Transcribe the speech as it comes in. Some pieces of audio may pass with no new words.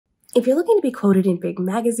If you're looking to be quoted in big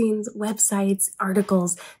magazines, websites,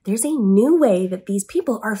 articles, there's a new way that these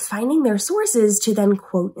people are finding their sources to then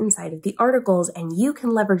quote inside of the articles, and you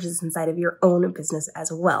can leverage this inside of your own business as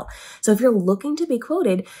well. So if you're looking to be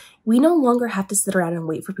quoted, we no longer have to sit around and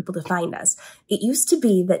wait for people to find us. It used to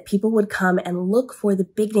be that people would come and look for the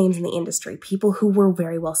big names in the industry, people who were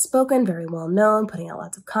very well spoken, very well known, putting out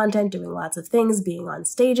lots of content, doing lots of things, being on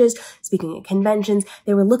stages, speaking at conventions.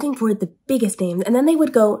 They were looking for the biggest names, and then they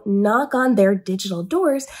would go knock on their digital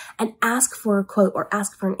doors and ask for a quote or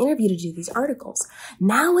ask for an interview to do these articles.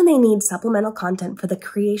 Now, when they need supplemental content for the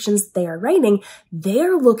creations they are writing, they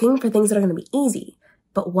are looking for things that are going to be easy.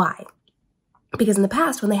 But why? Because in the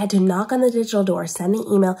past, when they had to knock on the digital door, send the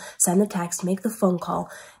email, send the text, make the phone call,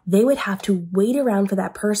 they would have to wait around for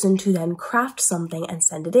that person to then craft something and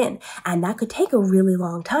send it in. And that could take a really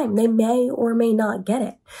long time. They may or may not get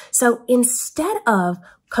it. So instead of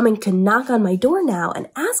coming to knock on my door now and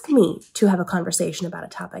ask me to have a conversation about a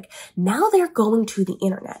topic, now they're going to the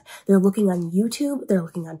internet. They're looking on YouTube, they're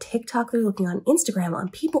looking on TikTok, they're looking on Instagram, on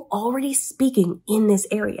people already speaking in this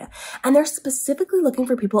area. And they're specifically looking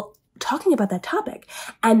for people talking about that topic.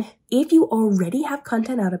 And if you already have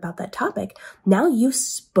content out about that topic, now you've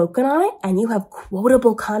spoken on it and you have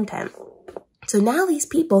quotable content. So now these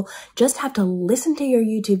people just have to listen to your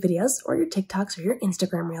YouTube videos or your TikToks or your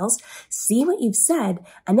Instagram Reels, see what you've said,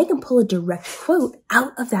 and they can pull a direct quote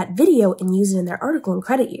out of that video and use it in their article and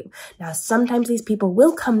credit you. Now, sometimes these people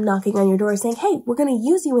will come knocking on your door saying, hey, we're going to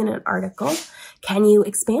use you in an article. Can you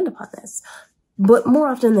expand upon this? But more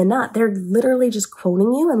often than not, they're literally just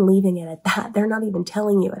quoting you and leaving it at that. They're not even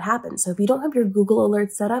telling you it happened. So if you don't have your Google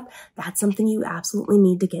alerts set up, that's something you absolutely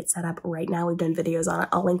need to get set up right now. We've done videos on it.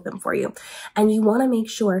 I'll link them for you. And you want to make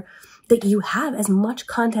sure that you have as much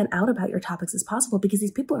content out about your topics as possible, because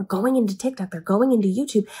these people are going into TikTok, they're going into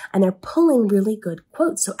YouTube, and they're pulling really good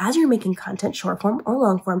quotes. So as you're making content, short form or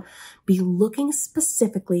long form, be looking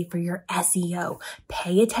specifically for your SEO.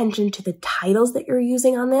 Pay attention to the titles that you're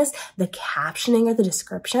using on this, the captioning or the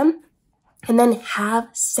description. And then have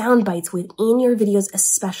sound bites within your videos,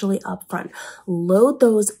 especially up front. Load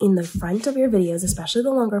those in the front of your videos, especially the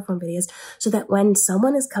longer form videos, so that when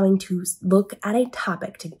someone is coming to look at a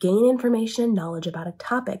topic, to gain information and knowledge about a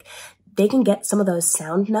topic, they can get some of those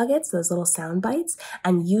sound nuggets, those little sound bites,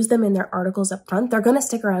 and use them in their articles up front. They're going to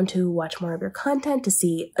stick around to watch more of your content, to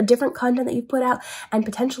see a different content that you put out, and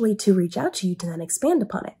potentially to reach out to you to then expand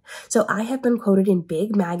upon it. So I have been quoted in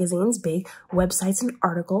big magazines, big websites and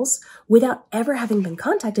articles without ever having been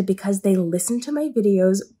contacted, because they listened to my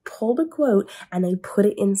videos, pulled a quote, and they put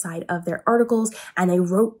it inside of their articles, and they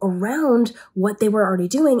wrote around what they were already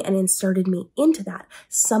doing and inserted me into that.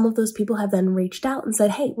 Some of those people have then reached out and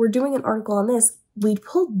said, hey, we're doing an article on this. We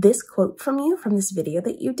pulled this quote from you from this video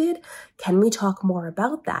that you did. Can we talk more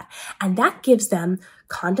about that? And that gives them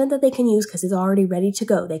content that they can use because it's already ready to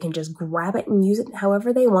go. They can just grab it and use it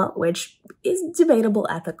however they want, which is debatable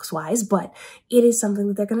ethics-wise, but it is something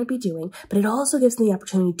that they're going to be doing. But it also gives them the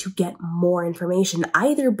opportunity to get more information,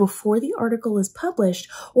 either before the article is published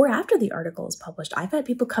or after the article is published. I've had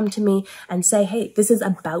people come to me and say, hey, this is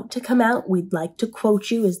about to come out. We'd like to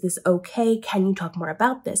quote you. Is this okay? Can you talk more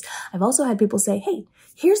about this? I've also had people say, hey,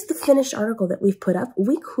 here's the finished article that we've put up.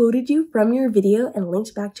 We quoted you from your video and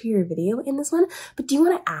linked back to your video in this one, but do you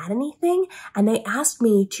want to add anything? And they asked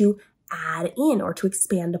me to add in or to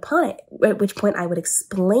expand upon it, at which point I would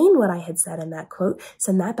explain what I had said in that quote,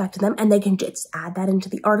 send that back to them, and they can just add that into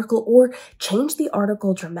the article or change the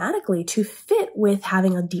article dramatically to fit with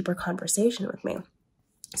having a deeper conversation with me.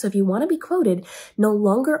 So if you want to be quoted, no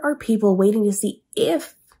longer are people waiting to see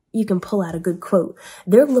if you can pull out a good quote.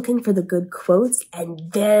 They're looking for the good quotes,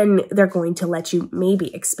 and then they're going to let you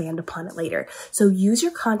maybe expand upon it later. So use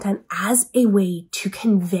your content as a way to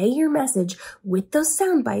convey your message with those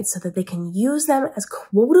sound bites so that they can use them as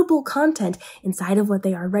quotable content inside of what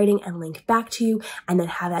they are writing and link back to you, and then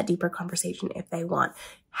have that deeper conversation if they want.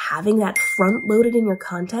 Having that front loaded in your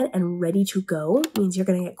content and ready to go means you're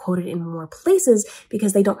going to get quoted in more places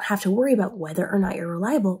because they don't have to worry about whether or not you're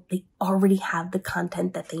reliable. They already have the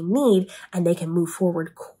content that they need and they can move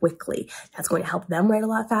forward quickly. That's going to help them write a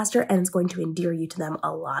lot faster, and it's going to endear you to them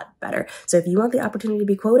a lot better. So if you want the opportunity to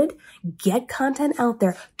be quoted, get content out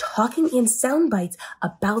there talking in sound bites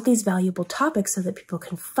about these valuable topics so that people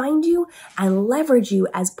can find you and leverage you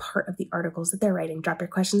as part of the articles that they're writing. Drop your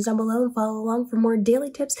questions down below and follow along for more daily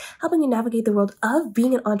tips helping you navigate the world of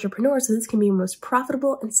being an entrepreneur so this can be your most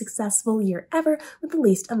profitable and successful year ever with the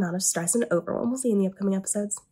least amount of stress and overwhelm. We'll see you in the upcoming episodes.